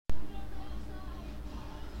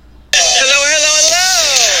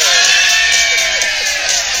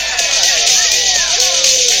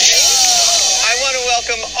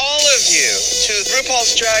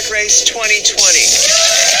Drag Race 2020.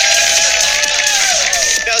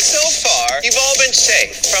 Now, so far, you've all been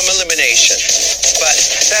safe from elimination, but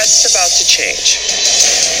that's about to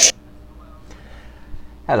change.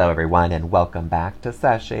 Hello everyone, and welcome back to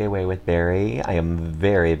Sashay Away with Barry. I am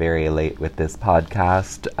very, very late with this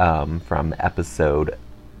podcast from episode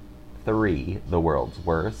 3, The World's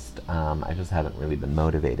Worst. I just haven't really been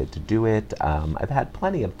motivated to do it. I've had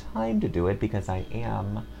plenty of time to do it because I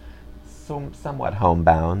am somewhat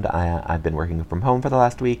homebound. I've been working from home for the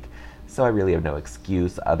last week, so I really have no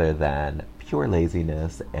excuse other than pure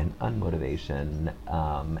laziness and unmotivation,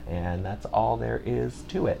 and that's all there is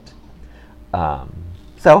to it.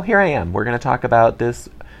 So here I am. We're going to talk about this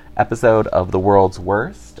episode of The World's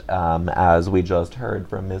Worst. As we just heard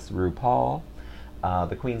from Miss RuPaul,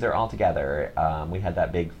 the queens are all together. We had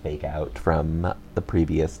that big fake out from the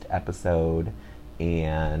previous episode,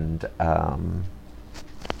 and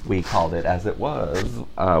we called it as it was.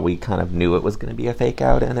 We kind of knew it was going to be a fake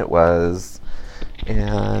out, and it was.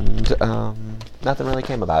 And nothing really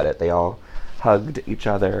came about it. They all hugged each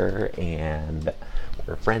other and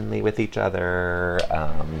were friendly with each other,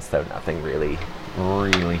 so nothing really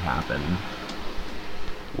happened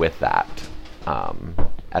with that,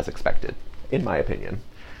 as expected, in my opinion.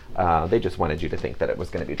 They just wanted you to think that it was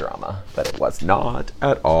going to be drama, but it was not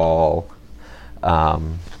at all.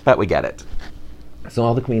 But we get it. So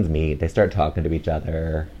all the queens meet, they start talking to each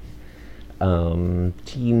other.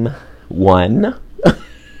 Team 1,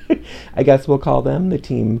 I guess we'll call them, the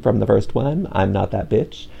team from the first one, I'm Not That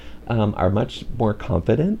Bitch, are much more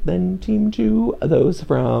confident than Team 2, those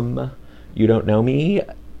from You Don't Know Me,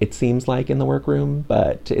 it seems like, in the workroom,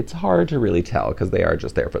 but it's hard to really tell because they are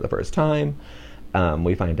just there for the first time.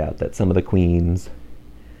 We find out that some of the queens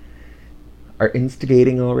are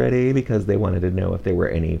instigating already because they wanted to know if there were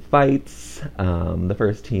any fights. The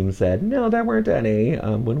first team said, no, there weren't any,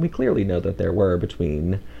 when we clearly know that there were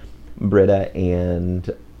between Britta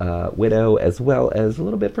and Widow, as well as a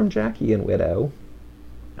little bit from Jackie and Widow,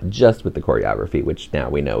 just with the choreography, which now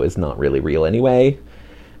we know is not really real anyway.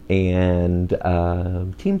 And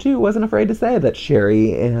Team 2 wasn't afraid to say that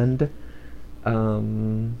Sherry and, oh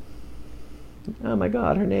my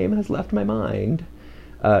god, her name has left my mind.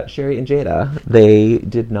 Sherry and Jada, they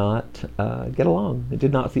did not get along. They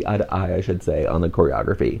did not see eye to eye, I should say, on the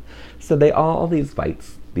choreography. So all these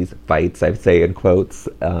fights, I say in quotes,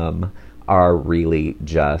 are really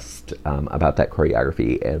just about that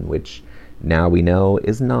choreography, and which now we know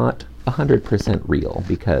is not 100% real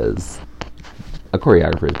because a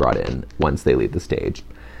choreographer is brought in once they leave the stage.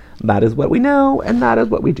 That is what we know, and that is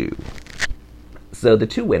what we do. So the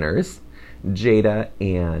two winners, Jada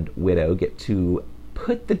and Widow, get to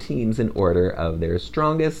put the teams in order of their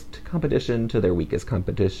strongest competition to their weakest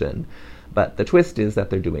competition. But the twist is that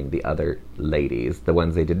they're doing the other ladies, the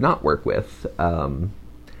ones they did not work with.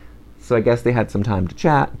 So I guess they had some time to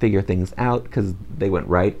chat, figure things out, because they went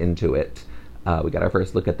right into it. We got our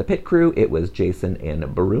first look at the pit crew. It was Jason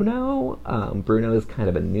and Bruno. Bruno is kind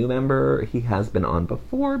of a new member. He has been on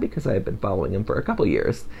before because I've been following him for a couple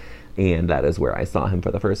years, and that is where I saw him for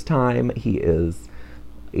the first time. He is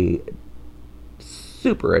a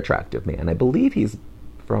super attractive man. I believe he's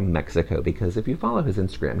from Mexico because if you follow his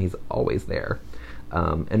Instagram, he's always there.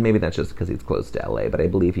 And maybe that's just because he's close to LA, but I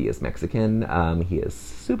believe he is Mexican. He is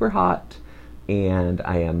super hot, and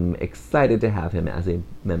I am excited to have him as a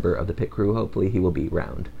member of the pit crew. Hopefully he will be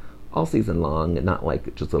around all season long, not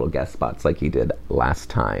like just little guest spots like he did last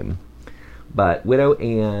time. But Widow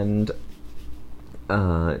and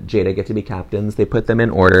Jada get to be captains. They put them in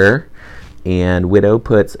order, and Widow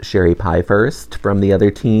puts Sherry Pie first from the other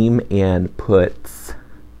team and puts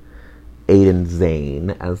Aiden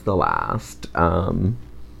Zane as the last. And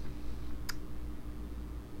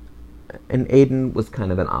Aiden was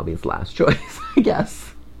kind of an obvious last choice, I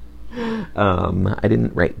guess. I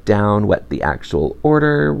didn't write down what the actual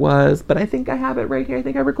order was, but I think I have it right here. I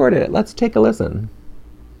think I recorded it. Let's take a listen.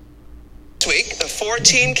 This week, the 4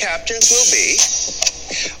 team captains will be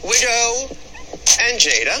Widow and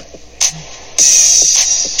Jada.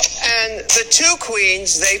 And the 2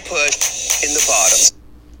 queens they put in the bottom.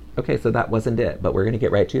 Okay, so that wasn't it, but we're going to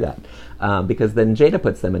get right to that. Because then Jada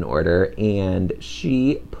puts them in order, and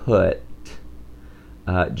she put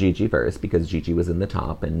Gigi first, because Gigi was in the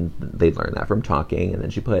top, and they learned that from talking, and then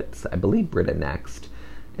she puts, I believe, Britta next,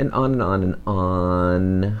 and on and on and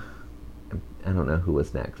on. I don't know who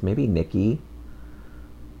was next. Maybe Nikki,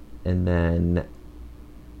 and then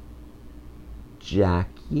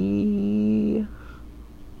Jackie.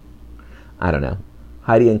 I don't know.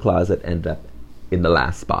 Heidi and Closet end up in the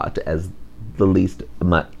last spot as the least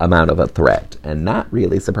amount of a threat, and that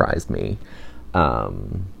really surprised me.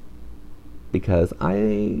 because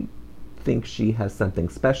I think she has something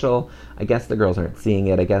special. I guess the girls aren't seeing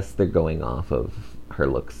it. I guess they're going off of her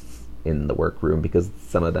looks in the workroom, because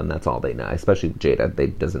some of them, that's all they know, especially Jada. They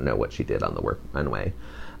doesn't know what she did on the work runway.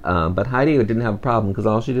 But Heidi didn't have a problem, because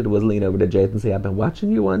all she did was lean over to Jada and say, I've been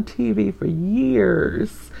watching you on TV for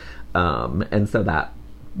years. And so that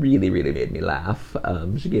really, really made me laugh.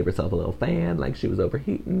 She gave herself a little fan, like she was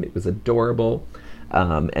overheating. It was adorable,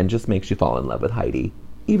 and just makes you fall in love with Heidi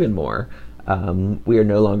even more. We are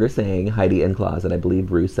no longer saying Heidi in closet. I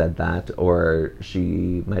believe Rue said that, or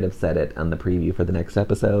she might have said it on the preview for the next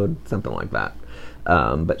episode, something like that.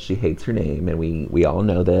 But she hates her name, and we all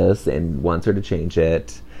know this, and wants her to change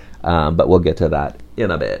it. But we'll get to that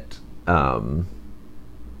in a bit. So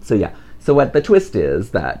yeah. So what the twist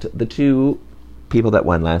is that the two people that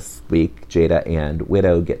won last week, Jada and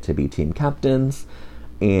Widow, get to be team captains.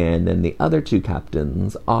 And then the other two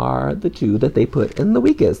captains are the two that they put in the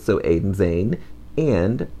weakest. So Aiden Zane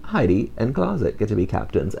and Heidi and Closet get to be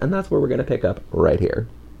captains. And that's where we're going to pick up right here.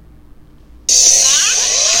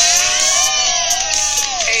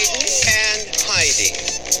 Aiden and Heidi.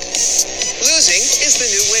 Losing is the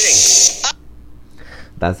new winning.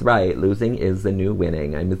 That's right. Losing is the new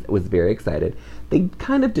winning. I was very excited. They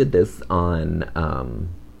kind of did this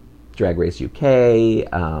on Drag Race UK.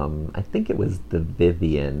 I think it was the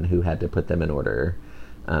Vivian who had to put them in order,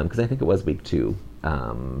 because I think it was week 2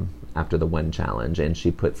 after the one challenge, and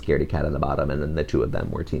she put Scaredy Cat at the bottom, and then the two of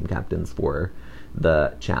them were team captains for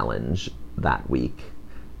the challenge that week,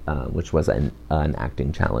 which was an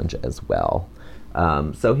acting challenge as well.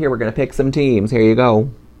 So here we're going to pick some teams. Here you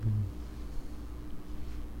go.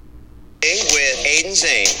 With Aiden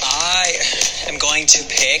Zane. I am going to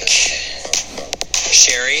pick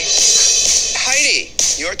Sherry. Heidi,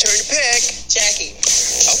 your turn to pick. Jackie.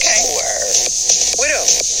 Okay. Widow.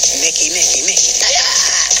 Nikki.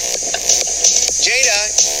 Jada,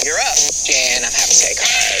 you're up. Jan, I'm happy to take her.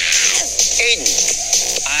 Aiden.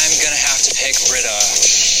 I'm gonna have to pick Britta.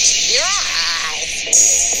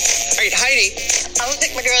 All right, Heidi. I'm gonna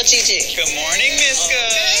pick my girl Gigi. Good morning, Miss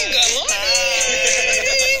Good. Good morning.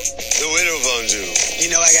 The Widow Vonju. You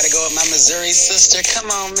know I gotta go with my Missouri sister. Come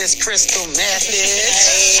on, Miss Crystal Method.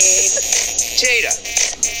 Jada.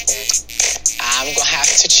 I'm gonna have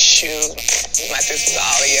to choose my sister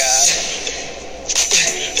Zalia.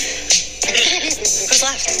 Who's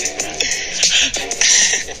left?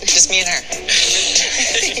 Just me and her.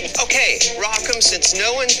 Okay, Rockham, since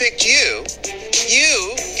no one picked you,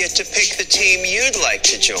 you get to pick the team you'd like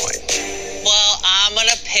to join. Well, I'm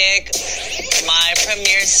gonna pick my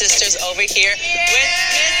premier sisters over here with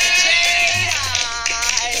Miss Jada.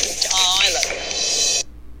 Oh, I love her.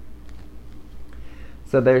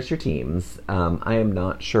 So there's your teams. I am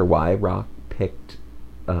not sure why Rock picked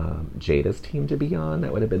Jada's team to be on.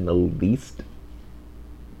 That would have been the least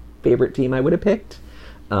favorite team I would have picked.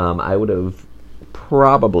 I would have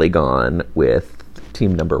probably gone with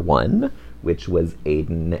team number 1, which was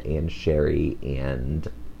Aiden and Sherry and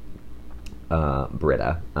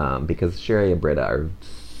Britta, because Sherry and Britta are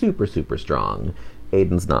super, super strong.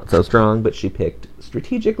 Aiden's not so strong, but she picked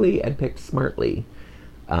strategically and picked smartly.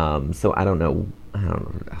 So I don't know.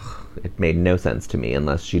 It made no sense to me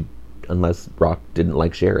unless Rock didn't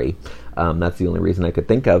like Sherry. That's the only reason I could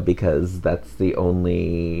think of, because that's the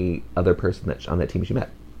only other person that on that team she met.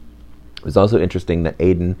 It was also interesting that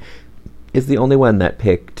Aiden is the only one that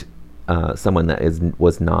picked someone that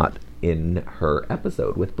was not in her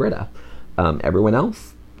episode with Britta. Everyone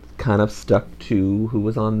else kind of stuck to who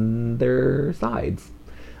was on their sides.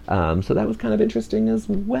 So that was kind of interesting as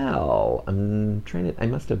well. I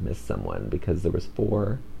must have missed someone, because there was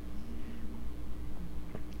four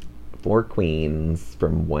queens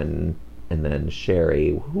from one, and then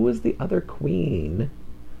Sherry. Who was the other queen?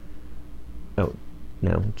 Oh,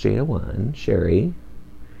 no, Jada won. Sherry.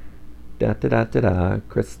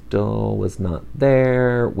 Crystal was not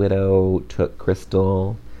there. Widow took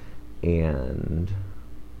Crystal and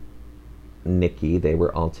Nikki. They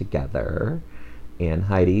were all together. And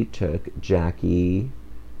Heidi took Jackie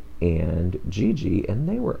and Gigi, and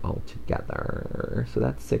they were all together. So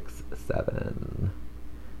that's 6, 7.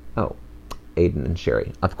 Oh, Aiden and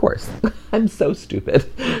Sherry. Of course. I'm so stupid.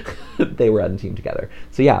 They were on a team together.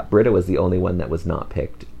 So yeah, Britta was the only one that was not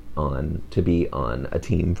picked to be on a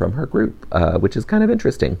team from her group, which is kind of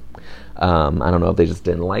interesting. I don't know if they just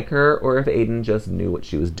didn't like her, or if Aiden just knew what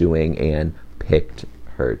she was doing and picked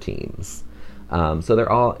her teams. So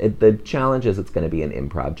they're all, the challenge is it's going to be an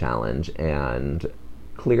improv challenge, and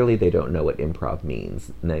clearly they don't know what improv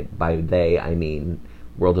means. And by they, I mean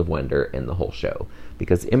World of Wonder and the whole show.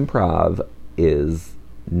 Because improv is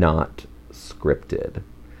not scripted.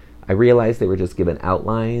 I realized they were just given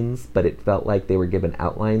outlines, but it felt like they were given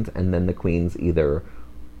outlines and then the queens either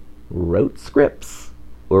wrote scripts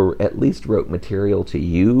or at least wrote material to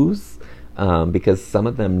use, because some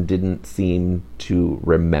of them didn't seem to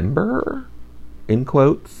remember, in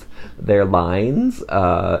quotes, their lines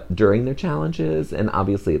during their challenges. And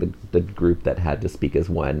obviously the group that had to speak as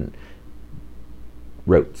one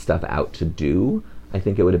wrote stuff out to do. I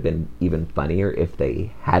think it would have been even funnier if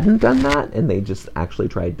they hadn't done that and they just actually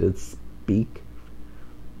tried to speak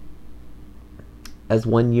as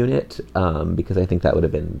one unit, because I think that would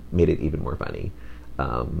have made it even more funny,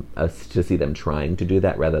 to see them trying to do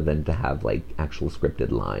that rather than to have like actual scripted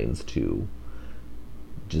lines to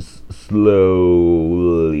just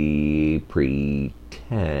slowly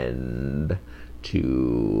pretend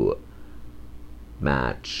to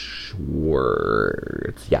match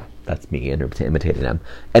words. Yeah, that's me imitating them.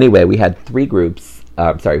 Anyway, we had four groups.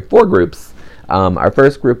 Our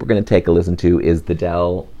first group we're going to take a listen to is the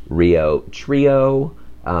Del Rio Trio.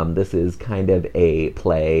 This is kind of a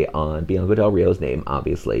play on Bianca Del Rio's name,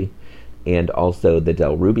 obviously, and also the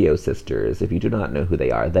Del Rubio sisters. If you do not know who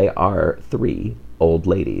they are three old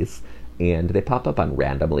ladies, and they pop up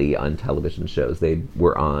randomly on television shows. They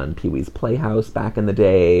were on Pee-wee's Playhouse back in the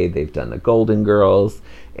day. They've done the Golden Girls,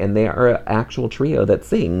 and they are an actual trio that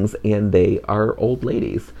sings, and they are old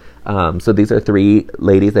ladies. So these are three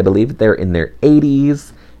ladies. I believe they're in their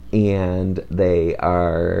 80s, and they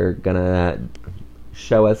are gonna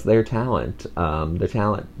show us their talent. Their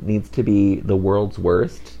talent needs to be the world's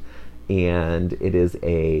worst, and it is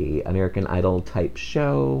a American Idol type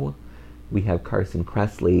show. We have Carson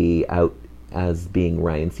Kressley out as being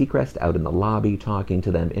Ryan Seacrest out in the lobby talking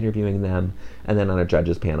to them, interviewing them. And then on our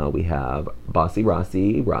judges panel, we have Bossy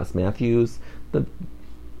Rossi, Ross Matthews, the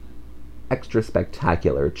extra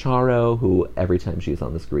spectacular Charo, who every time she's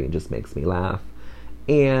on the screen just makes me laugh,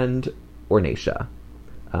 and Ornacia,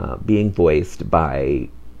 being voiced by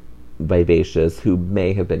Vivacious, who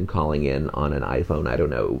may have been calling in on an iPhone. I don't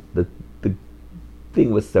know. The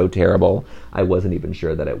thing was so terrible, I wasn't even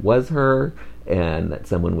sure that it was her and that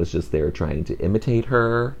someone was just there trying to imitate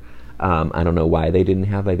her. I don't know why they didn't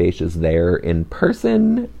have Vivacious there in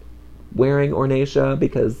person wearing Ornacia,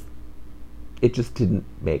 because it just didn't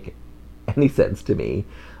make any sense to me.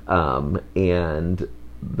 And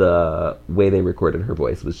the way they recorded her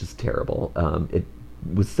voice was just terrible. It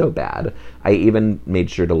was so bad. I even made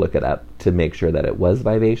sure to look it up to make sure that it was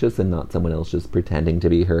Vivacious and not someone else just pretending to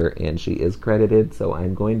be her, and she is credited, so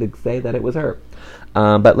I'm going to say that it was her.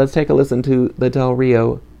 But let's take a listen to the Del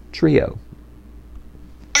Rio Trio.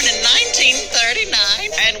 Born in 1939,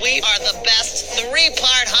 and we are the best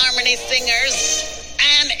three-part harmony singers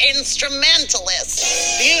and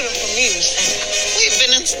instrumentalists. Beautiful music. We've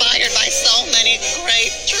been inspired by so many great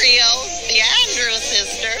trios, the Andrews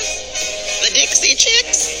Sisters, the Dixie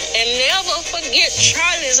Chicks, and never forget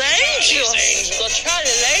Charlie's Angels. Go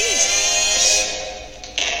Charlie's Angels.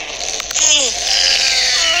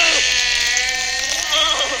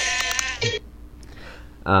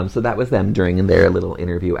 So that was them during their little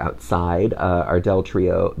interview outside. Our Del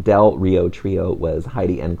Rio Trio was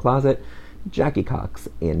Heidi N. Closet, Jackie Cox,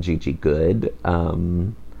 and Gigi Goode.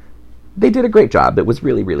 They did a great job. It was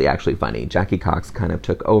really, really actually funny. Jackie Cox kind of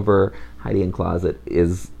took over. Heidi N. Closet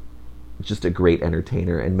is just a great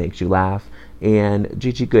entertainer and makes you laugh. And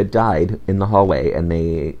Gigi Goode died in the hallway, and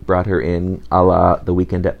they brought her in a la The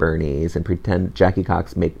Weekend at Bernie's, and Jackie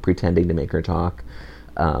Cox pretending to make her talk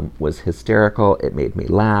was hysterical. It made me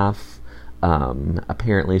laugh.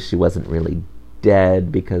 Apparently she wasn't really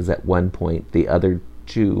dead, because at one point the other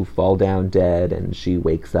two fall down dead and she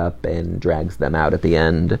wakes up and drags them out at the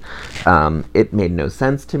end. It made no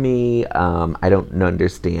sense to me. I don't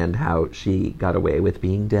understand how she got away with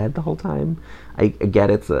being dead the whole time. I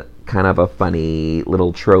get it's a kind of a funny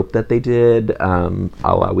little trope that they did, a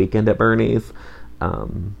la Weekend at Bernie's,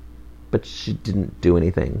 but she didn't do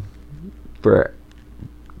anything for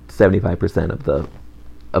 75%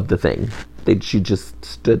 of the thing. She just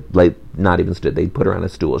stood, like, not even stood. They put her on a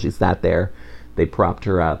stool. She sat there. They propped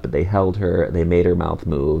her up. They held her. They made her mouth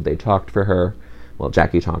move. They talked for her. Well,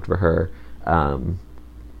 Jackie talked for her.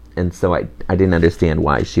 And so I didn't understand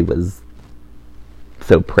why she was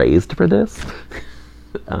so praised for this.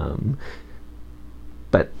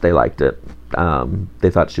 But they liked it. They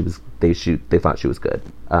thought she was good.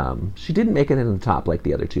 She didn't make it in the top like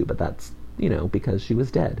the other two, but that's, because she was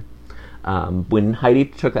dead. When Heidi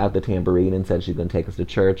took out the tambourine and said she's going to take us to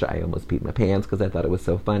church, I almost peed my pants because I thought it was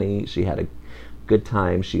so funny. She had a good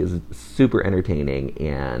time. She is super entertaining,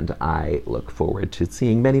 and I look forward to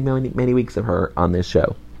seeing many, many, many weeks of her on this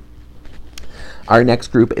show. Our next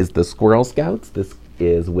group is the Squirrel Scouts. This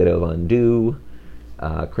is Widow Von Du,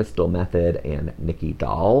 Crystal Method, and Nikki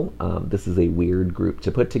Doll. This is a weird group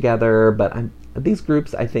to put together, but these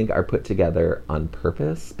groups, I think, are put together on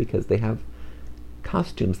purpose because they have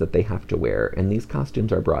costumes that they have to wear, and these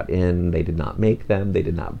costumes are brought in. They did not make them. They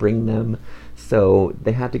did not bring them. So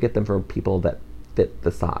they had to get them from people that fit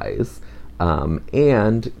the size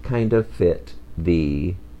and kind of fit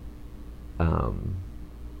the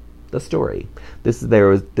story. There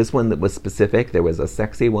was this one that was specific. There was a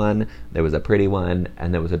sexy one, there was a pretty one,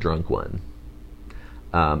 and there was a drunk one.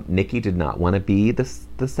 Nikki did not want to be the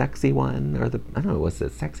sexy one, or I don't know, was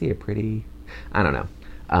it sexy or pretty? I don't know.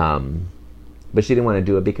 But she didn't want to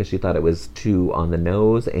do it because she thought it was too on the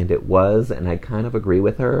nose, and it was, and I kind of agree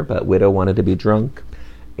with her, but Widow wanted to be drunk,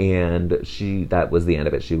 and that was the end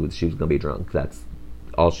of it. She was going to be drunk. That's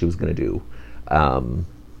all she was going to do.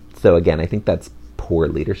 So again, I think that's poor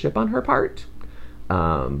leadership on her part.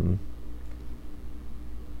 Or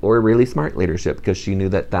really smart leadership, because she knew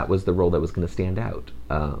that was the role that was going to stand out.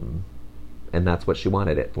 And that's what she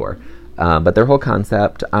wanted it for. But their whole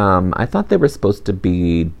concept, I thought they were supposed to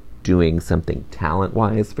be doing something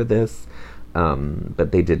talent-wise for this,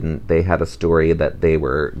 but they didn't. They had a story that they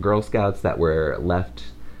were Girl Scouts that were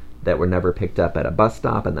never picked up at a bus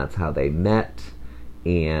stop, and that's how they met,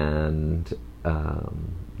 and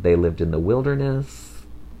they lived in the wilderness.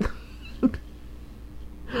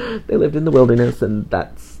 They lived in the wilderness, and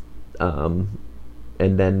that's and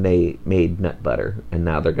then they made nut butter, and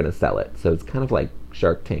now they're going to sell it. So it's kind of like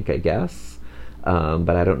Shark Tank, I guess,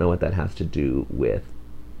 but I don't know what that has to do with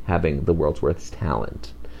having the world's worst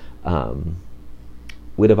talent.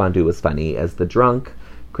 Widow Von Du was funny as the drunk.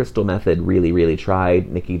 Crystal Method really, really tried.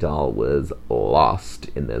 Nikki Doll was lost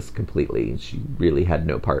in this completely. She really had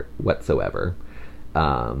no part whatsoever.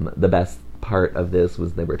 The best part of this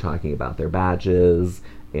was they were talking about their badges,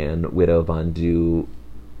 and Widow Von Du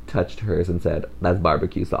touched hers and said, "That's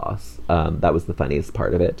barbecue sauce." That was the funniest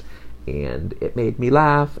part of it. And it made me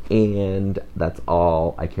laugh, and that's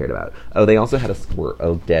all I cared about. Oh, they also had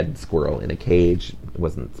a dead squirrel in a cage. It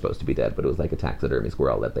wasn't supposed to be dead, but it was like a taxidermy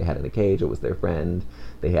squirrel that they had in a cage. It was their friend.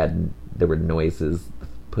 There were noises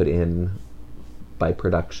put in by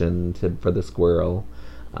production for the squirrel.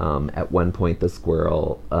 At one point, the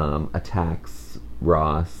squirrel attacks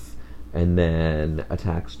Ross and then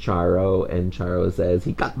attacks Charo, and Charo says,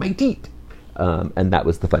 "He got my teeth." And that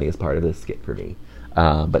was the funniest part of this skit for me.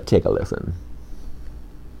 But take a listen.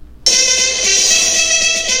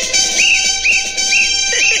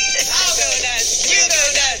 I'll go nuts, you go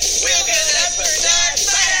nuts, we'll go nuts for nut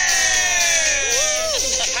butter!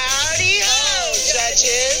 Howdy ho,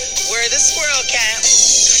 judges! We're the Squirrel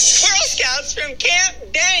Scouts from Camp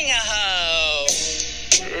Dang-a-ho!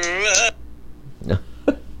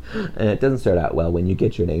 And it doesn't start out well when you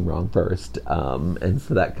get your name wrong first. And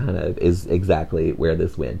so that kind of is exactly where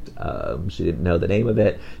this went. She didn't know the name of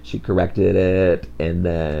it. She corrected it and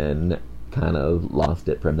then kind of lost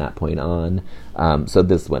it from that point on. So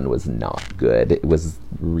this one was not good. It was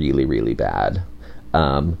really, really bad.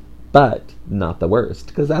 But not the worst,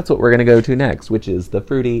 because that's what we're going to go to next, which is the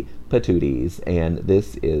Fruity Patooties. And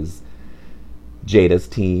this is Jada's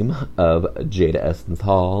team of Jada Essence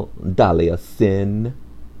Hall, Dahlia Sin,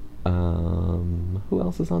 who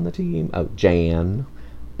else is on the team? Oh, Jan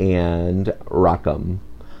and Rockham.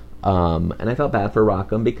 And I felt bad for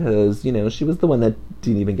Rockham because, she was the one that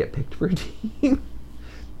didn't even get picked for a team.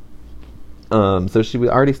 So she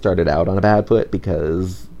already started out on a bad foot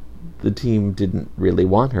because the team didn't really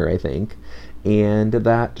want her, I think. And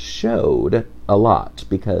that showed a lot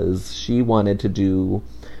because she wanted to do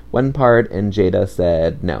one part and Jada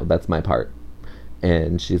said, "No, that's my part."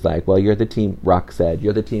 And she's like, "Well, you're the team," Rock said,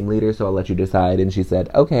 "You're the team leader, so I'll let you decide." And she said,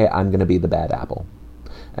 "Okay, I'm going to be the bad apple."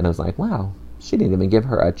 And I was like, wow, she didn't even give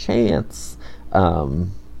her a chance. So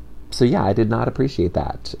yeah, I did not appreciate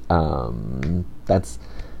that. That's,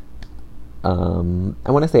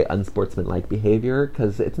 I want to say unsportsmanlike behavior,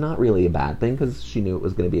 because it's not really a bad thing, because she knew it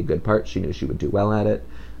was going to be a good part. She knew she would do well at it.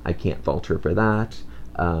 I can't fault her for that.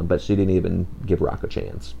 But she didn't even give Rock a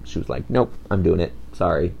chance. She was like, "Nope, I'm doing it.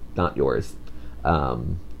 Sorry, not yours."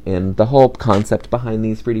 And the whole concept behind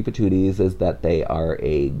these Fruity Patooties is that they are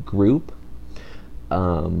a group.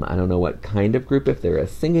 I don't know what kind of group, if they're a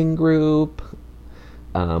singing group,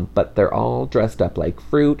 but they're all dressed up like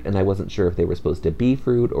fruit, and I wasn't sure if they were supposed to be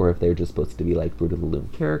fruit or if they're just supposed to be like Fruit of the Loom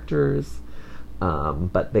characters.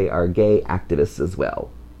 But they are gay activists as well.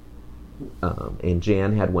 And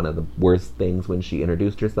Jan had one of the worst things when she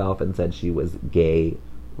introduced herself and said she was gay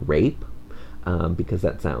rape, because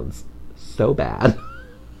that sounds so bad.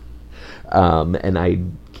 And I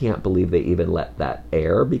can't believe they even let that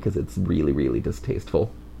air because it's really, really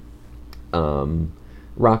distasteful.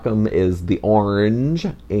 Rockham is the orange,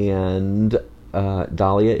 and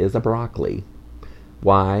Dahlia is a broccoli.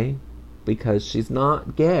 Why? Because she's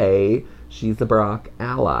not gay. She's a Brock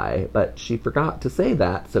ally. But she forgot to say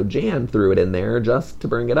that, so Jan threw it in there just to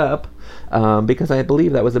bring it up, because I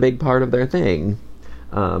believe that was a big part of their thing.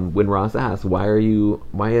 When Ross asked, why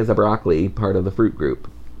is a broccoli part of the fruit group?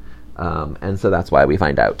 And so that's why we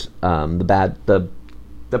find out. The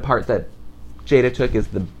part that Jada took is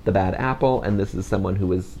the bad apple, and this is someone who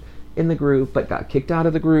was in the group but got kicked out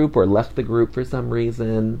of the group or left the group for some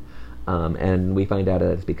reason. And we find out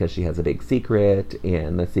that it's because she has a big secret,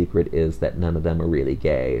 and the secret is that none of them are really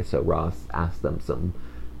gay. So Ross asks them some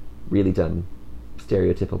really dumb,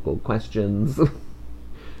 stereotypical questions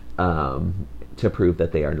to prove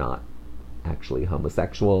that they are not actually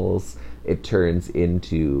homosexuals. It turns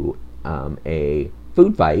into a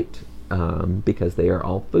food fight because they are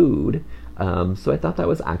all food. So I thought that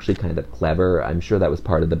was actually kind of clever. I'm sure that was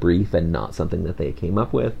part of the brief and not something that they came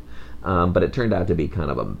up with. But it turned out to be kind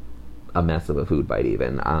of a mess of a food fight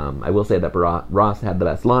even. I will say that Ross had the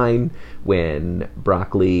best line when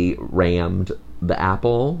Broccoli rammed the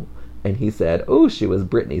apple and he said, "Oh, she was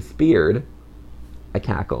Britney Speared." I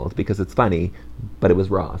cackled because it's funny, but it was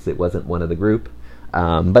Ross. It wasn't one of the group.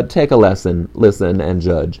 But take a lesson, listen, and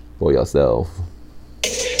judge for yourself. 2,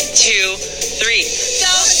 3. So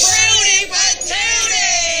fruity but tooty!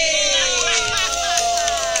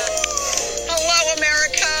 Hello,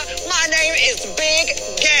 America. My name is Big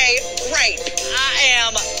Gay Rape. I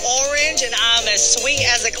am orange and I'm as sweet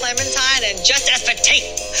as a clementine and just as petite.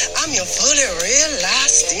 I'm your fully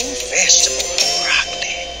realized vegetable broccoli.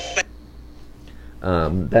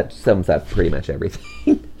 That sums up pretty much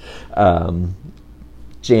everything.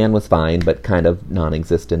 Jan was fine, but kind of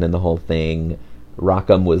non-existent in the whole thing.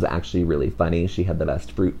 Rockham was actually really funny. She had the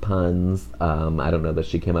best fruit puns. I don't know that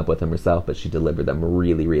she came up with them herself, but she delivered them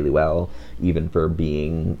really, really well, even for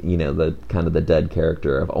being, the kind of the dead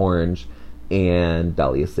character of Orange. And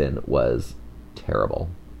Dahlia Sin was terrible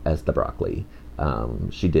as the broccoli.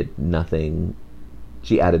 She did nothing.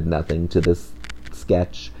 She added nothing to this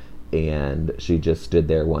sketch. And she just stood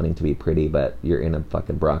there wanting to be pretty, but you're in a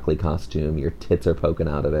fucking broccoli costume. Your tits are poking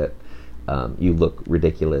out of it. You look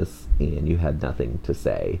ridiculous, and you had nothing to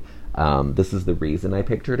say. This is the reason I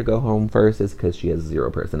picked her to go home first, is because she has zero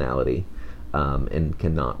personality, and she's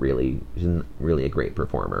not really a great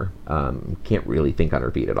performer. Can't really think on her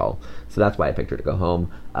feet at all. So that's why I picked her to go home.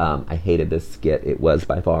 I hated this skit. It was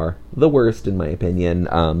by far the worst, in my opinion.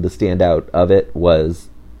 The standout of it was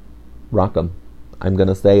Rockham. I'm going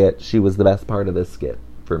to say it. She was the best part of this skit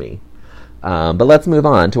for me. But let's move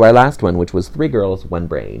on to our last one, which was 3 Girls, 1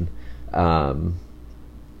 Brain. The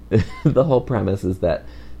whole premise is that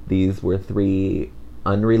these were 3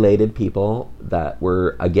 unrelated people that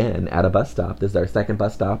were, again, at a bus stop. This is our second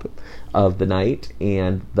bus stop of the night.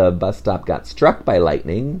 And the bus stop got struck by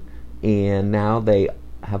lightning. And now they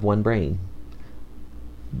have 1 brain.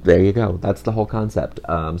 There you go. That's the whole concept.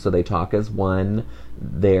 So they talk as one.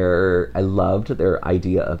 I loved their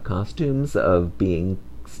idea of costumes, of being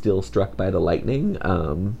still struck by the lightning,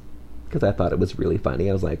 because I thought it was really funny.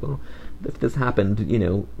 I was like, well, if this happened,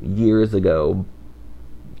 years ago,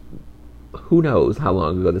 who knows how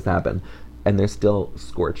long ago this happened, and they're still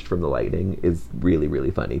scorched from the lightning is really, really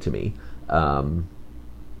funny to me.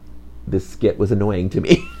 This skit was annoying to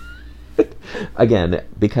me. Again,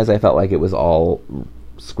 because I felt like it was all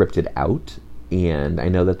scripted out, and I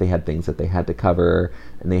know that they had things that they had to cover,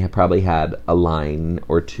 and they probably had a line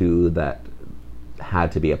or two that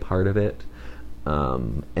had to be a part of it.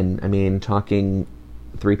 And I mean,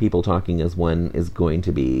 3 people talking as one is going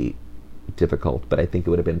to be difficult, but I think it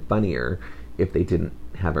would have been funnier if they didn't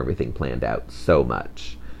have everything planned out so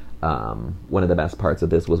much. One of the best parts of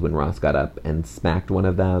this was when Ross got up and smacked one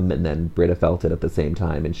of them, and then Britta felt it at the same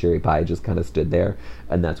time, and Sherry Pie just kind of stood there,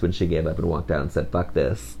 and that's when she gave up and walked out and said, "Fuck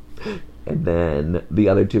this." And then the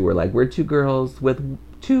other 2 were like, "We're 2 girls with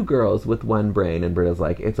 1 brain," and Britta's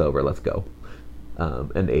like, "It's over, let's go."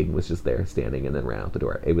 And Aiden was just there standing and then ran out the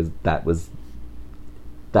door.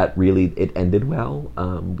 That really, it ended well,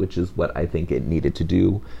 which is what I think it needed to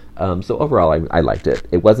do. So overall, I liked it.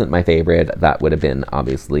 It wasn't my favorite. That would have been,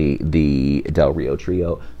 obviously, the Del Rio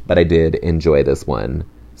trio, but I did enjoy this one.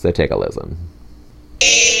 So take a listen.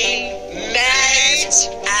 Met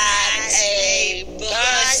at a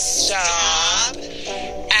bus stop,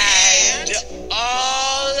 and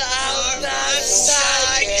all of a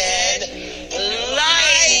sudden,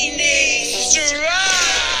 lightning struck.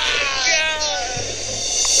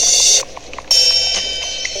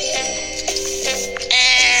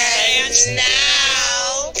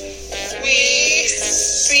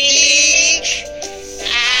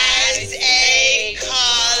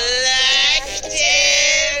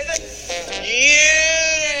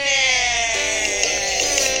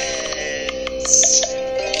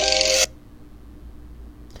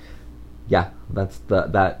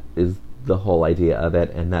 that is the whole idea of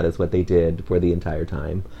it, and that is what they did for the entire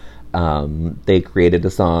time. They created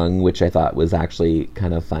a song which I thought was actually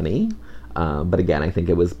kind of funny, but again, I think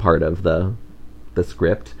it was part of the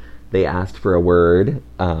script. They asked for a word,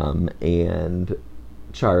 and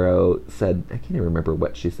Charo said, I can't even remember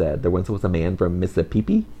what she said. There once was a man from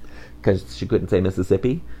Mississippi, because she couldn't say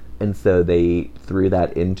Mississippi, and so they threw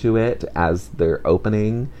that into it as their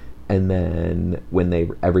opening. And then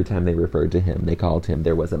every time they referred to him, they called him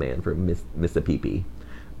 "There was a man from Mississippi."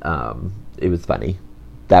 It was funny.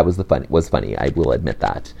 That was funny. I will admit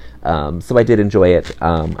that. So I did enjoy it.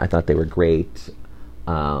 I thought they were great.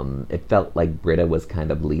 It felt like Britta was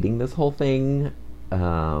kind of leading this whole thing.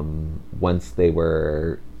 Once they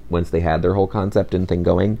had their whole concept and thing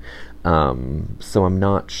going. So I'm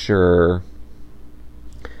not sure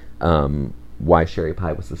why Sherry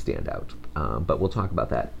Pie was the standout. But we'll talk about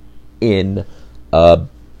that in a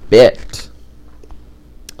bit.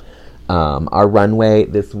 Our runway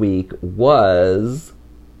this week was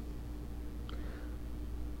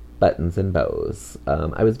Buttons and Bows.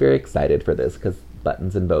 I was very excited for this because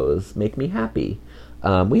buttons and bows make me happy.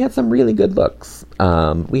 We had some really good looks.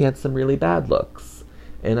 We had some really bad looks.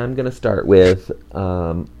 And I'm going to start with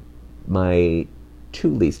my two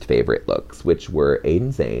least favorite looks, which were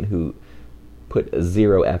Aiden Zane, who put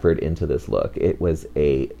zero effort into this look. It was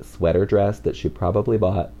a sweater dress that she probably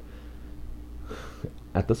bought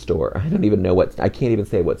at the store. I don't even know I can't even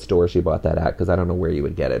say what store she bought that at, because I don't know where you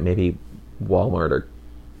would get it. Maybe Walmart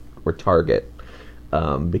or Target,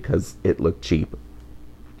 because it looked cheap.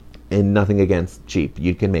 And nothing against cheap.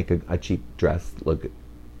 You can make a cheap dress look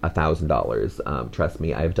 $1,000. Trust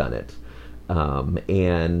me, I've done it.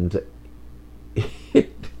 And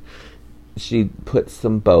she put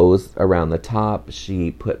some bows around the top.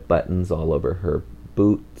 She put buttons all over her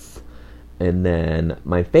boots. And then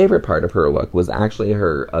my favorite part of her look was actually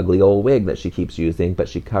her ugly old wig that she keeps using, but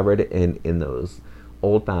she covered it in those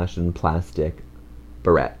old-fashioned plastic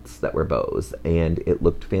barrettes that were bows. And it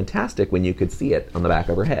looked fantastic when you could see it on the back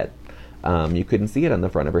of her head. You couldn't see it on the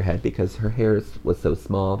front of her head because her hair was so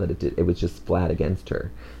small that it was just flat against her.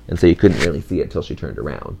 And so you couldn't really see it till she turned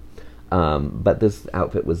around. But this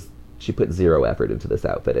outfit she put zero effort into this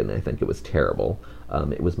outfit, and I think it was terrible.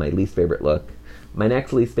 It was my least favorite look. My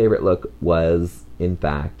next least favorite look was, in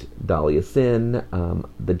fact, Dahlia Sin.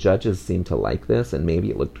 The judges seemed to like this, and maybe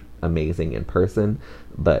it looked amazing in person,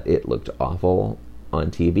 but it looked awful on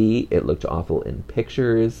TV. It looked awful in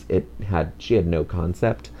pictures. She had no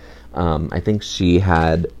concept. I think she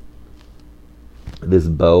had this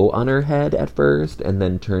bow on her head at first, and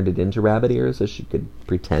then turned it into rabbit ears so she could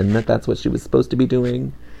pretend that that's what she was supposed to be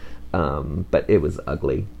doing. But it was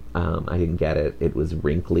ugly. I didn't get it. It was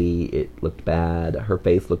wrinkly. It looked bad. Her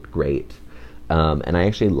face looked great. And I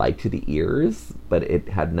actually liked the ears, but it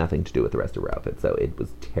had nothing to do with the rest of her outfit, so it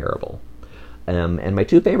was terrible. And my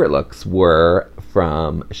two favorite looks were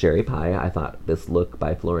from Sherry Pie. I thought this look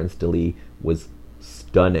by Florence DeLee was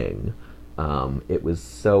stunning. It was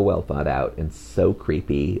so well thought out and so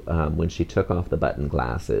creepy. When she took off the button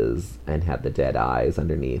glasses and had the dead eyes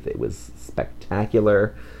underneath, it was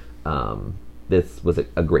spectacular. This was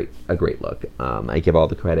a great look. I give all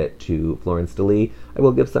the credit to Florence DeLee. I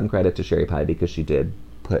will give some credit to Sherry Pie because she did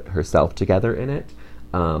put herself together in it.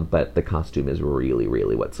 But the costume is really,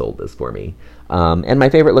 really what sold this for me. And my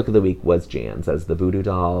favorite look of the week was Jan's as the voodoo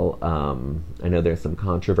doll. I know there's some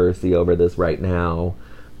controversy over this right now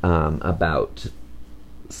about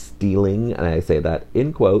stealing, and I say that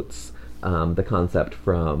in quotes, the concept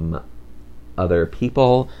from other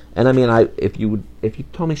people. And I mean, if you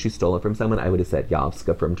told me she stole it from someone, I would have said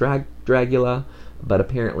Yovska from Dragula. But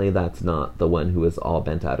apparently that's not the one who is all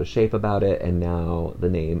bent out of shape about it, and now the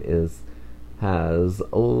name has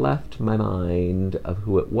left my mind of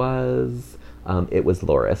who it was. It was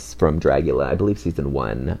Loris from Dragula, I believe season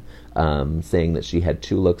 1, saying that she had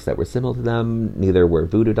two looks that were similar to them. Neither were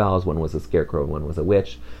voodoo dolls. One was a scarecrow and one was a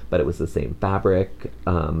witch, but it was the same fabric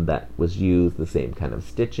that was used, the same kind of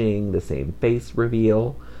stitching, the same face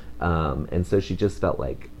reveal. And so she just felt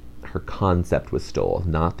like her concept was stole,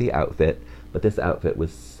 not the outfit. But this outfit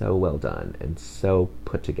was so well done and so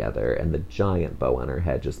put together, and the giant bow on her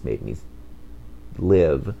head just made me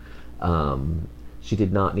live. She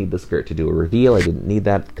did not need the skirt to do a reveal. I didn't need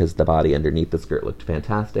that because the body underneath the skirt looked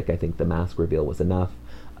fantastic. I think the mask reveal was enough,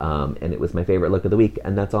 and it was my favorite look of the week,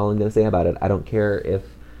 and that's all I'm going to say about it. I don't care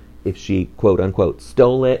if she quote-unquote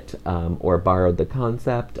stole it or borrowed the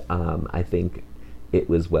concept. I think it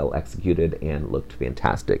was well executed and looked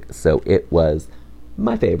fantastic, so it was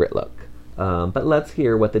my favorite look. But let's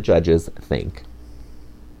hear what the judges think.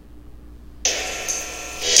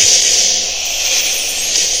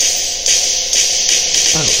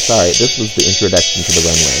 Oh, sorry. This was the introduction to the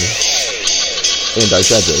runway. And our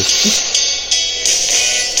judges.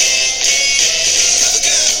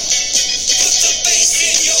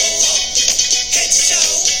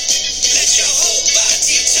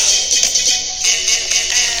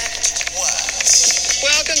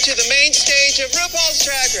 Welcome to the main stage of RuPaul's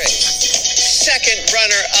Drag Race. Second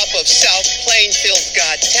runner-up of South Plainfield's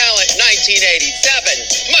Got Talent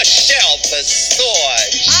 1987, Michelle Passage.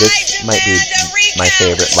 This might be my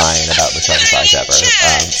favorite line about Michelle Passage ever.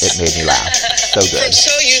 It made me laugh. So good. From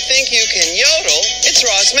So You Think You Can Yodel, it's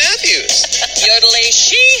Ross Matthews. Yodelay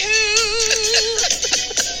she-hoo.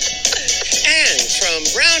 And from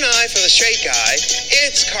Brown Eye for the Straight Guy,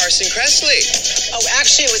 it's Carson Kressley. Oh,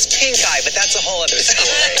 actually, it was Pink Eye, but that's a whole other story.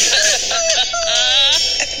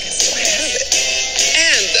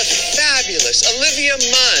 And the fabulous Olivia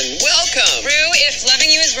Munn. Welcome. Rue, if loving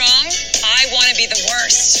you is wrong, I want to be the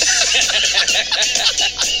worst.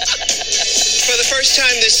 For the first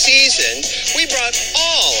time this season, we brought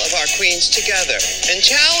all of our queens together and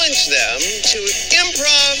challenged them to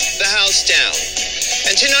improv the house down.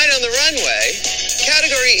 And tonight on the runway,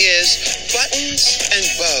 category is buttons and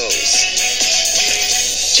bows.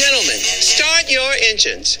 Gentlemen, start your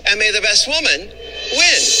engines, and may the best woman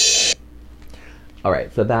win. All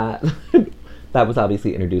right, so that that was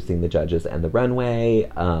obviously introducing the judges and the runway.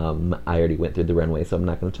 I already went through the runway, so I'm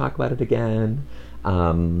not going to talk about it again.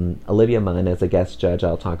 Olivia Munn as a guest judge,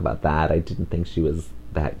 I'll talk about that. I didn't think she was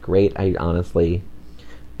that great. I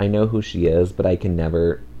know who she is, but I can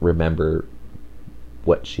never remember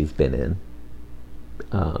what she's been in.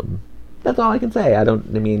 That's all I can say.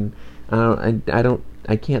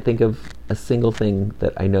 I can't think of a single thing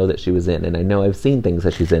that I know that she was in, and I know I've seen things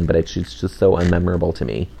that she's in, but she's just so unmemorable to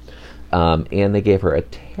me. And they gave her a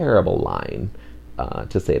terrible line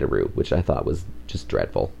to say to Rue, which I thought was just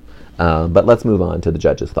dreadful. But let's move on to the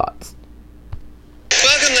judges' thoughts.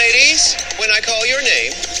 Welcome, ladies. When I call your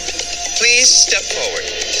name, please step forward.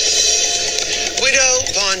 Widow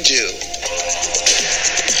Von Du,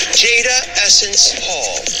 Jada Essence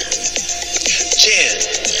Hall, Jan,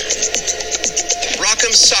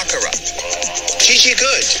 Rock'em Sakura, Gigi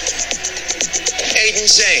Good, Aiden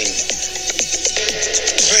Zane,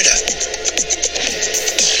 Britta.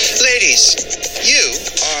 Ladies, you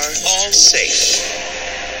are all safe.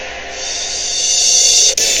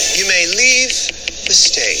 You may leave the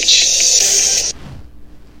stage.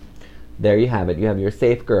 There you have it. You have your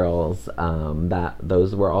safe girls.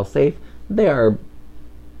 Those were all safe. They are.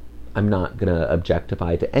 I'm not gonna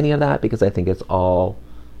objectify to any of that because I think it's all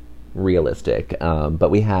realistic.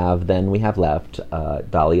 But we have left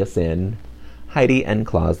Dahlia Sin, Heidi N.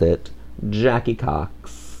 Closet, Jackie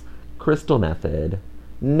Cox, Crystal Method,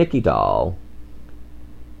 Nikki Doll,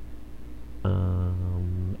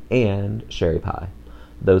 and Sherry Pie.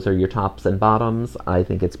 Those are your tops and bottoms. I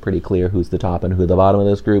think it's pretty clear who's the top and who the bottom of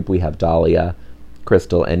this group. We have Dahlia,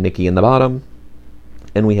 Crystal, and Nikki in the bottom.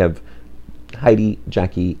 And we have Heidi,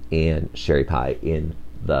 Jackie, and Sherry Pie in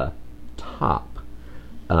the top.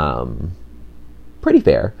 Pretty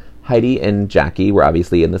fair. Heidi and Jackie were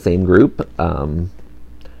obviously in the same group.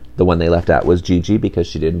 The one they left out was Gigi because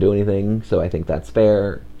she didn't do anything, so I think that's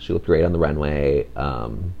fair. She looked great on the runway.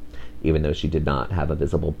 Even though she did not have a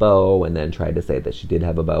visible bow, and then tried to say that she did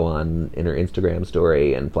have a bow in her Instagram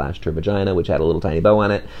story and flashed her vagina, which had a little tiny bow on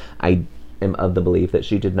it. I am of the belief that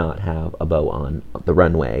she did not have a bow on the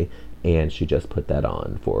runway, and she just put that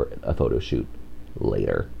on for a photo shoot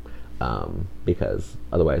later, because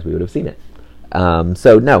otherwise we would have seen it.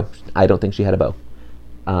 So no, I don't think she had a bow.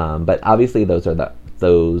 But obviously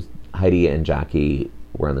those Heidi and Jackie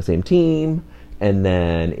were on the same team. And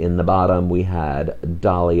then in the bottom, we had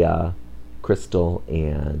Dahlia, Crystal,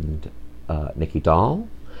 and Nikki Doll.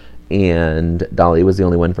 And Dahlia was the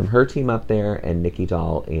only one from her team up there, and Nikki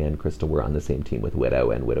Doll and Crystal were on the same team with Widow,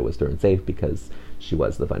 and Widow was thrown safe because she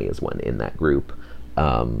was the funniest one in that group.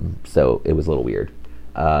 So it was a little weird.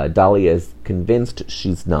 Dahlia is convinced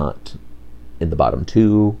she's not in the bottom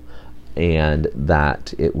two, and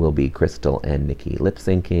that it will be Crystal and Nikki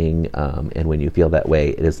lip-syncing, and when you feel that way,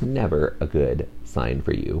 it is never a good sign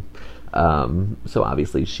for you. So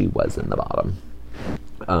obviously she was in the bottom.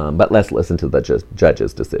 But let's listen to the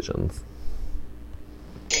judges' decisions.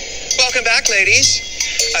 Welcome back, ladies.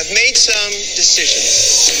 I've made some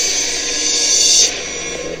decisions.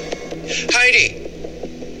 Heidi,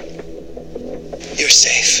 you're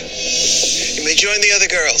safe. You may join the other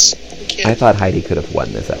girls. I thought Heidi could have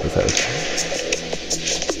won this episode.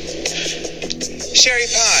 Sherry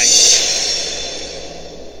Pie,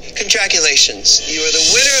 congratulations. You are the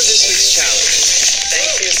winner of this week's challenge.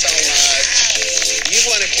 Thank you so much. you've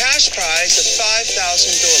won a cash prize of $5,000.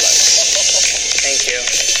 Thank you.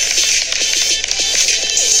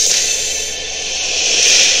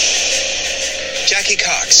 Jackie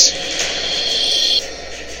Cox,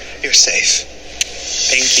 you're safe.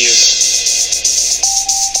 Thank you.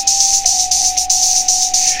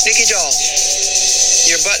 Nikki Doll,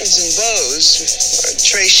 your buttons and bows are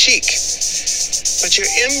très chic, but your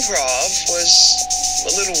improv was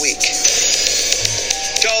a little weak.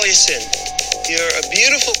 Dahlia Sin, you're a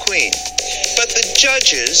beautiful queen, but the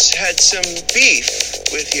judges had some beef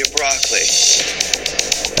with your broccoli.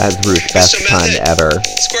 That's Ruth's best Crystal pun Method, ever.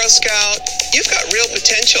 Squirrel Scout, you've got real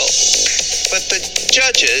potential, but the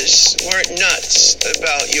judges weren't nuts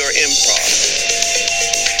about your improv.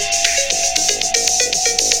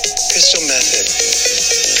 Crystal Method,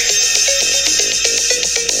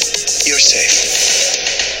 you're safe.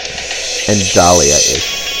 And Dahlia is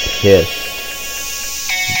pissed.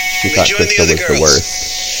 She thought Rejoin the Crystal other was the girls. worst.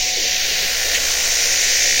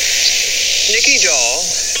 Nikki Doll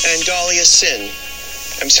and Dahlia Sin,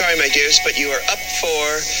 I'm sorry, my dears, but you are up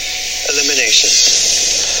for elimination.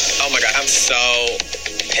 Oh my God, I'm so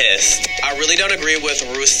pissed. I really don't agree with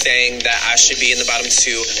Ruth saying that I should be in the bottom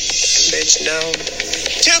two. Bitch, no.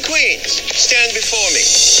 Two queens, stand before me.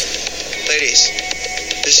 Ladies,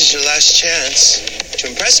 this is your last chance to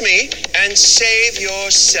impress me and save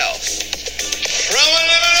yourself from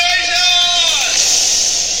elimination!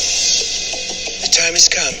 The time has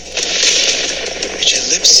come. Would you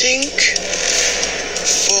lip sync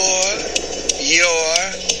for your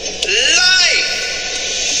life?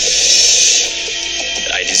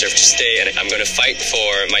 I deserve to stay, and I'm going to fight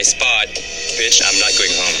for my spot. Bitch, I'm not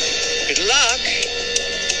going home. Good luck.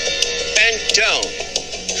 And don't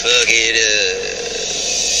fuck it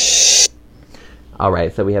up. All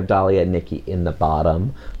right, so we have Dahlia and Nikki in the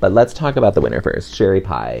bottom, but let's talk about the winner first, Sherry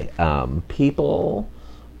Pie. People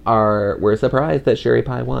were surprised that Sherry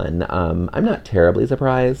Pie won. I'm not terribly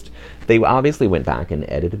surprised. They obviously went back and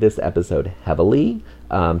edited this episode heavily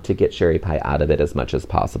to get Sherry Pie out of it as much as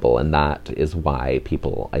possible, and that is why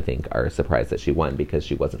people, I think, are surprised that she won, because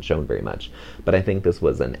she wasn't shown very much. But I think this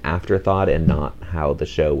was an afterthought and not how the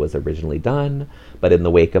show was originally done. But in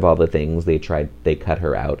the wake of all the things, they cut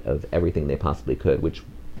her out of everything they possibly could, which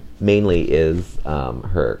mainly is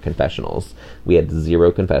her confessionals. We had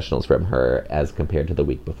 0 confessionals from her as compared to the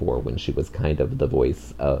week before, when she was kind of the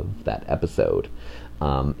voice of that episode.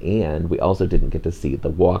 And we also didn't get to see the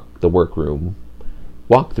workroom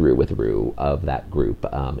walkthrough with Rue of that group.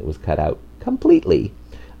 It was cut out completely.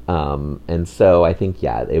 And so I think,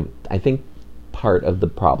 I think part of the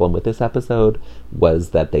problem with this episode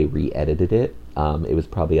was that they re-edited it. It was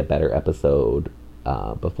probably a better episode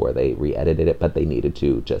before they re-edited it, but they needed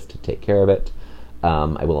to just to take care of it.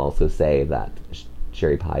 I will also say that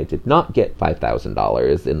Sherry Pie did not get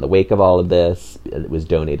 $5,000 in the wake of all of this. It was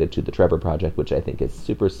donated to the Trevor Project, which I think is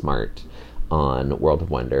super smart on World of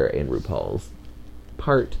Wonder and RuPaul's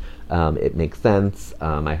part. It makes sense.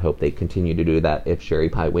 I hope they continue to do that if Sherry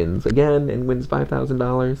Pie wins again and wins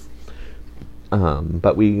 $5,000.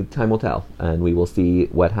 But time will tell, and we will see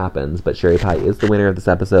what happens. But Sherry Pie is the winner of this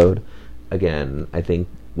episode. Again, I think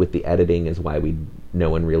with the editing is why no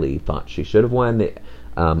one really thought she should have won.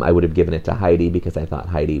 I would have given it to Heidi, because I thought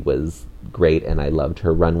Heidi was great and I loved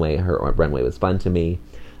her runway. Her runway was fun to me.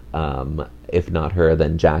 If not her,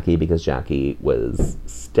 then Jackie, because Jackie was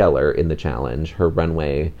stellar in the challenge. Her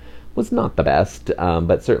runway was not the best,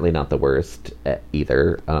 but certainly not the worst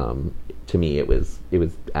either. To me, it was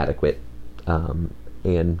adequate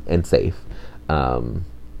and safe.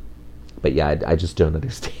 But yeah, I just don't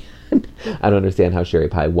understand. I don't understand how Sherry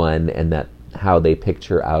Pie won, and that how they picked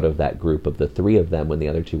her out of that group of the 3 of them when the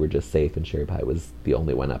other 2 were just safe and Sherry Pie was the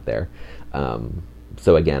only one up there.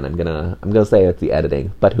 So again, I'm gonna say it's the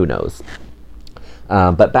editing, but who knows?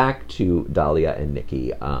 But back to Dahlia and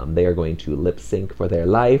Nikki. They are going to lip sync for their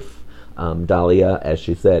life. Dahlia, as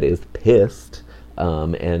she said, is pissed.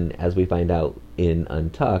 And as we find out in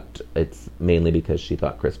Untucked, it's mainly because she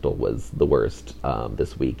thought Crystal was the worst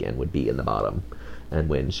this week and would be in the bottom. And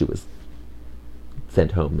when she was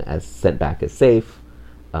sent back as safe,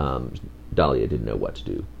 Dahlia didn't know what to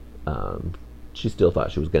do. She still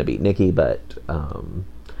thought she was going to beat Nikki, but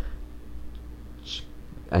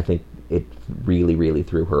I think it really, really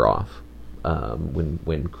threw her off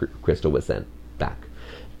when Crystal was sent back.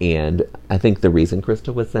 And I think the reason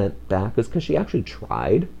Crystal was sent back was because she actually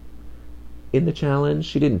tried in the challenge.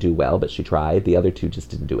 She didn't do well, but she tried. The other 2 just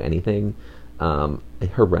didn't do anything.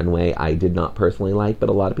 Her runway I did not personally like, but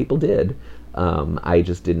a lot of people did. I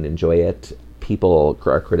just didn't enjoy it. People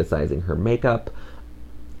are criticizing her makeup.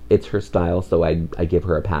 It's her style, so I give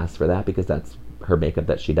her a pass for that, because that's her makeup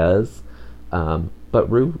that she does. But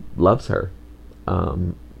Rue loves her.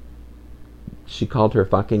 She called her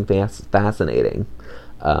fucking fascinating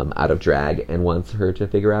out of drag and wants her to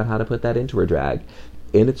figure out how to put that into her drag.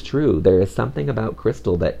 And it's true. There is something about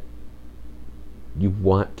Crystal that you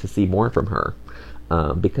want to see more from her,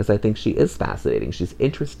 because I think she is fascinating. She's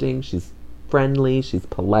interesting. She's friendly. She's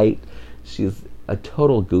polite. She's a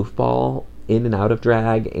total goofball in and out of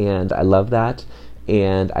drag, and I love that.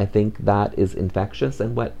 And I think that is infectious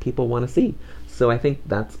and what people want to see. So I think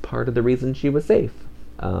that's part of the reason she was safe.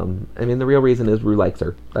 I mean, the real reason is Rue likes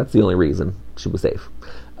her. That's the only reason she was safe.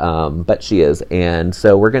 But she is. And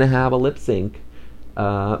so we're going to have a lip sync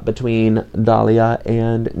between Dahlia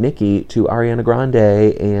and Nikki to Ariana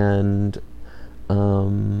Grande and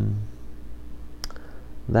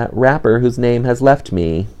that rapper whose name has left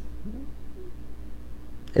me.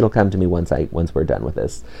 It'll come to me once we're done with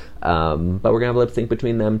this. But we're going to have a lip sync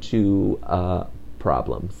between them to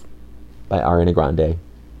Problems by Ariana Grande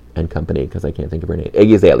and company, because I can't think of her name.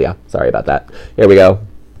 Iggy Azalea. Sorry about that. Here we go.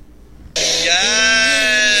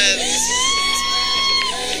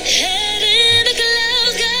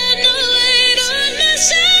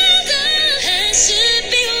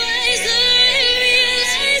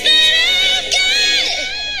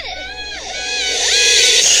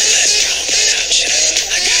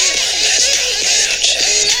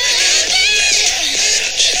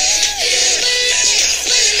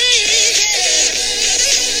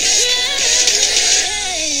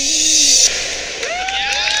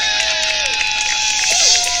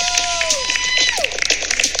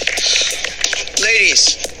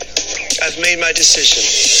 Ladies, I've made my decision.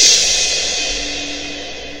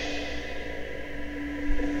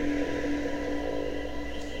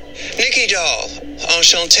 Nikki Doll,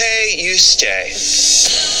 enchanté, you stay.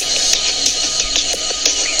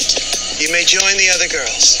 You may join the other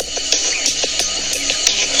girls.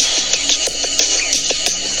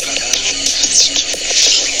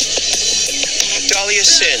 Dahlia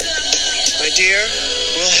Sin, my dear,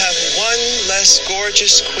 we'll have one less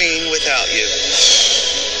gorgeous queen without you.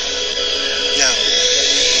 Now,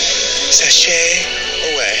 sashay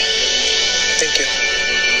away. Thank you.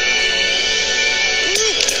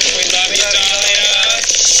 We love you, Dahlia.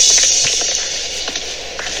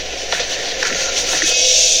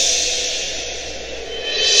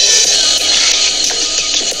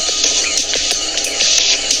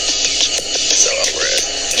 So over it.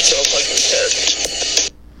 I'm so fucking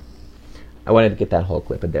pissed. I wanted to get that whole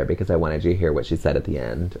clip in there because I wanted you to hear what she said at the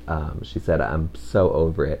end. She said, "I'm so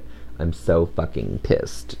over it. I'm so fucking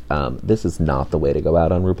pissed." This is not the way to go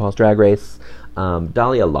out on RuPaul's Drag Race.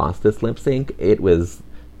 Dahlia lost this lip sync.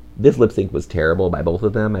 This lip sync was terrible by both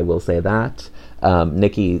of them, I will say that.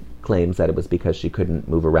 Nikki claims that it was because she couldn't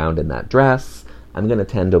move around in that dress. I'm going to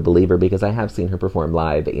tend to believe her because I have seen her perform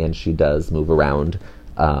live, and she does move around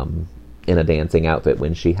in a dancing outfit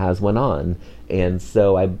when she has one on. And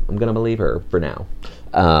so I'm going to believe her for now.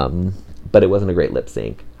 But it wasn't a great lip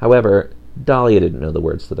sync. However, Dahlia didn't know the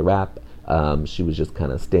words to the rap. She was just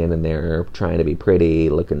kind of standing there trying to be pretty,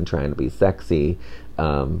 trying to be sexy.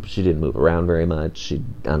 She didn't move around very much. I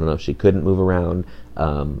don't know if she couldn't move around.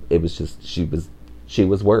 It was just, she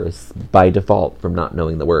was worse by default from not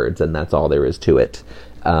knowing the words, and that's all there is to it.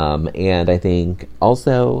 And I think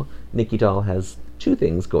also Nikki Doll has two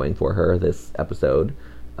things going for her this episode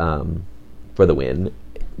for the win.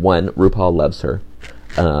 One, RuPaul loves her.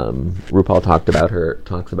 RuPaul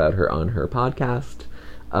talks about her on her podcast.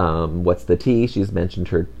 What's the Tea? She's mentioned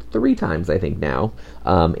her 3 times, I think, now.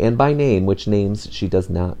 And by name, which names she does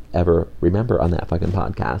not ever remember on that fucking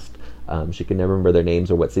podcast. She can never remember their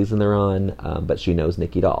names or what season they're on, but she knows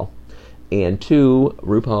Nikki Doll. And 2,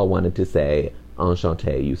 RuPaul wanted to say,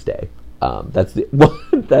 enchanté, you stay.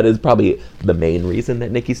 That is probably the main reason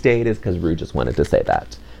that Nikki stayed, is because Ru just wanted to say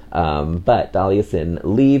that. But Dahlia Sin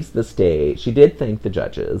leaves the stage. She did thank the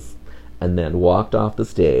judges and then walked off the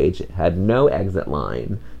stage, had no exit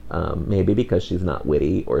line, maybe because she's not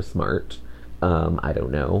witty or smart, I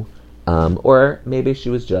don't know. Or maybe she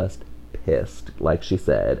was just pissed, like she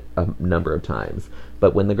said a number of times.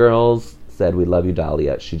 But when the girls said, "We love you,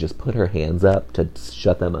 Dahlia," she just put her hands up to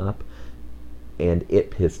shut them up, and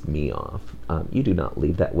it pissed me off. You do not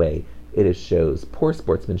leave that way. It shows poor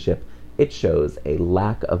sportsmanship. It shows a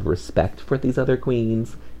lack of respect for these other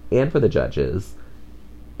queens and for the judges,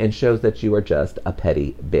 and shows that you are just a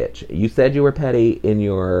petty bitch. You said you were petty in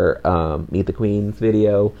your Meet the Queens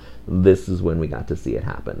video. This is when we got to see it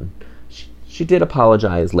happen. She did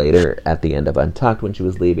apologize later at the end of Untucked when she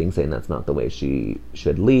was leaving, saying that's not the way she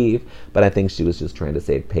should leave, but I think she was just trying to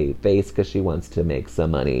save face because she wants to make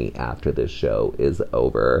some money after this show is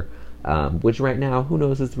over. which right now, who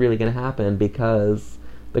knows is really going to happen because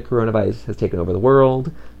the coronavirus has taken over the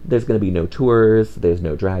world. There's going to be no tours. There's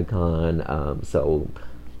no DragCon. So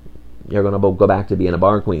you're going to go back to being a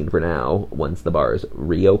bar queen for now once the bars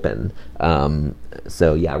reopen.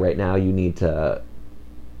 So yeah, right now you need to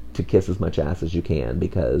kiss as much ass as you can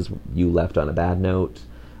because you left on a bad note.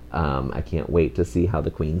 I can't wait to see how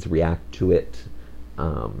the queens react to it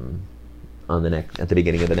at the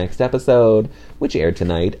beginning of the next episode, which aired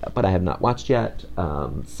tonight, but I have not watched yet.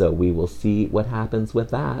 So we will see what happens with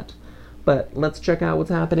that. But let's check out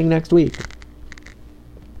what's happening next week.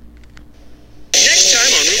 Next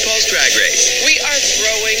time on RuPaul's Drag Race, we are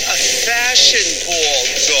throwing a fashion ball,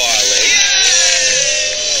 darling.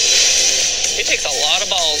 It takes a lot of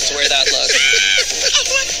balls to wear that look. Oh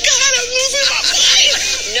my God, I'm losing my mind.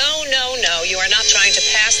 No. You are not trying to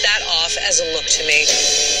pass that off as a look to me.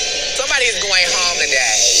 Somebody's going home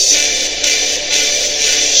today.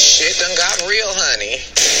 Shit done got real, honey.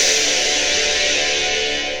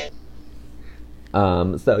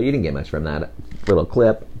 So you didn't get much from that little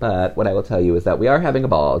clip, but what I will tell you is that we are having a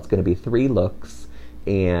ball. It's going to be 3 looks,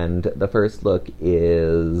 and the first look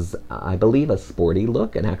is, I believe, a sporty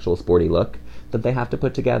look, an actual sporty look that they have to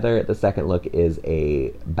put together. The second look is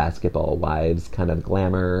a basketball wives kind of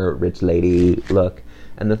glamour, rich lady look,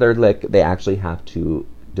 and the third look they actually have to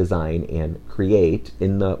design and create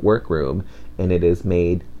in the workroom, and it is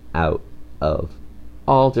made out of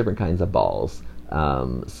all different kinds of balls.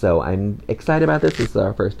 So I'm excited about this. This is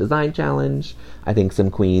our first design challenge. I think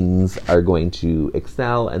some queens are going to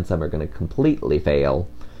excel and some are going to completely fail.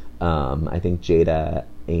 I think Jada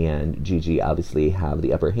and Gigi obviously have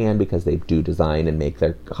the upper hand because they do design and make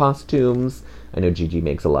their costumes. I know Gigi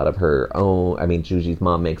makes a lot of her own. I mean, Gigi's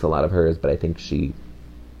mom makes a lot of hers, but I think she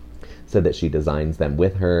said that she designs them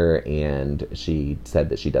with her, and she said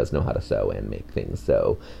that she does know how to sew and make things.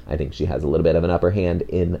 So I think she has a little bit of an upper hand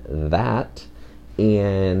in that.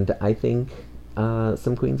 And I think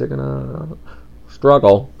some queens are gonna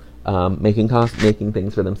struggle making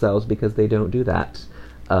things for themselves because they don't do that.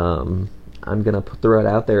 I'm gonna throw it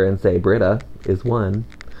out there and say Britta is one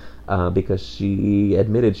because she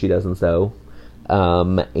admitted she doesn't sew,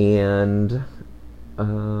 and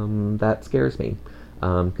that scares me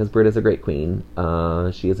because Britta's a great queen.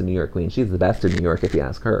 She is a New York queen. She's the best in New York if you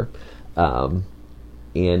ask her.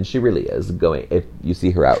 And she really is going, if you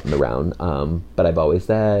see her out in the round. But I've always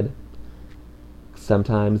said,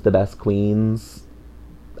 sometimes the best queens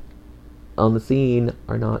on the scene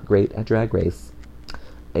are not great at Drag Race.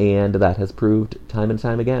 And that has proved time and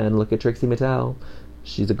time again. Look at Trixie Mattel.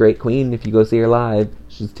 She's a great queen if you go see her live.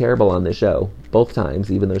 She's terrible on this show, both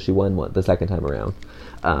times, even though she won the second time around.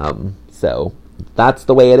 So that's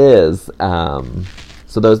the way it is.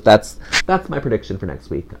 So that's my prediction for next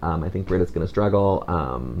week. I think Britta's going to struggle.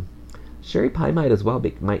 Sherry Pie might as well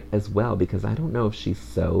because I don't know if she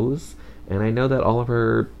sews, and I know that all of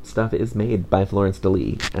her stuff is made by Florence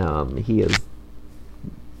DeLee. He has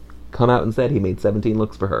come out and said he made 17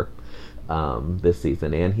 looks for her this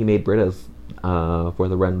season, and he made Britta's for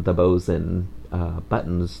the bows and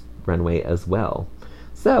buttons runway as well.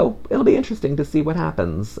 So it'll be interesting to see what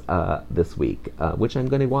happens this week, which I'm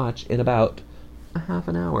going to watch in about a half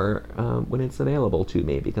an hour when it's available to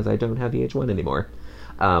me because I don't have VH1 anymore.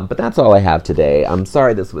 But that's all I have today. I'm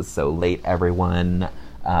sorry this was so late, everyone.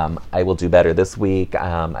 I will do better this week.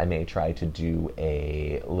 I may try to do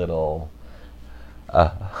a little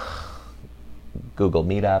Google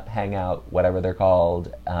Meetup, Hangout, whatever they're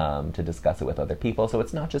called, to discuss it with other people. So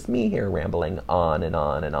it's not just me here rambling on and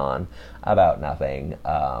on and on about nothing.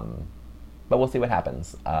 But we'll see what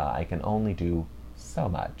happens. I can only do so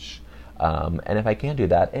much. And if I can do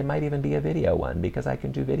that, it might even be a video one because I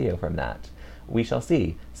can do video from that. We shall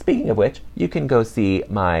see. Speaking of which, you can go see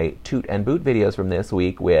my Toot and Boot videos from this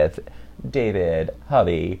week with David,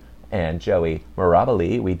 Hubby, and Joey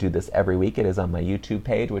Mirabili. We do this every week. It is on my YouTube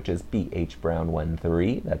page, which is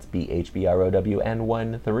BHBrown13. That's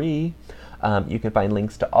BHBROWN13. You can find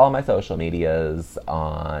links to all my social medias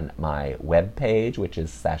on my webpage, which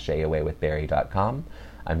is sashayawaywithbarry.com.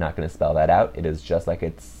 I'm not going to spell that out. It is just like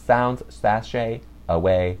it sounds, Sashay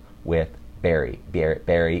Away with Barry.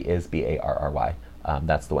 Barry is Barry.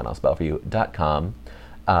 That's the one I'll spell for you, .com.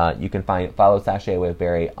 You can follow Sashay with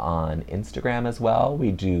Barry on Instagram as well.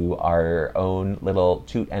 We do our own little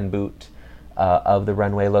Toot and Boot of the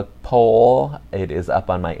runway look poll. It is up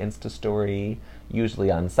on my Insta story,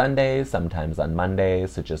 usually on Sundays, sometimes on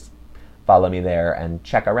Mondays, so just follow me there and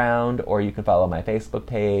check around, or you can follow my Facebook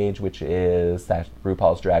page, which is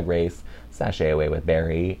RuPaul's Drag Race, Sashay Away with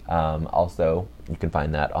Barry. Also, you can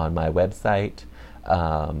find that on my website,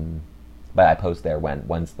 but I post there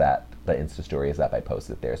once that the Insta story is up. I post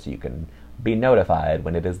it there so you can be notified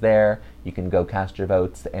when it is there. You can go cast your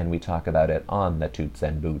votes, and we talk about it on the Toots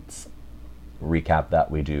and Boots recap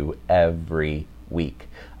that we do every week.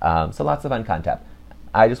 So lots of fun content.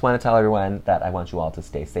 I just want to tell everyone that I want you all to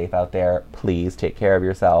stay safe out there. Please take care of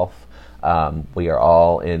yourself. We are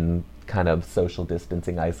all in kind of social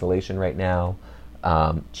distancing isolation right now.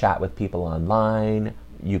 Chat with people online.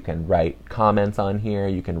 You can write comments on here.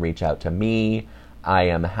 You can reach out to me. I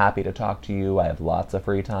am happy to talk to you. I have lots of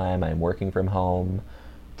free time. I'm working from home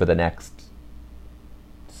for the next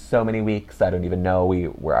so many weeks. I don't even know.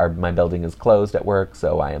 My building is closed at work,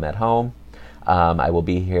 so I am at home. I will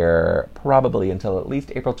be here probably until at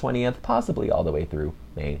least April 20th, possibly all the way through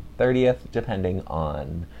May 30th, depending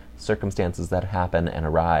on circumstances that happen and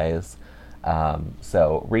arise.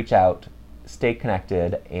 So reach out, stay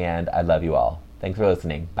connected, and I love you all. Thanks for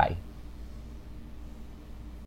listening. Bye.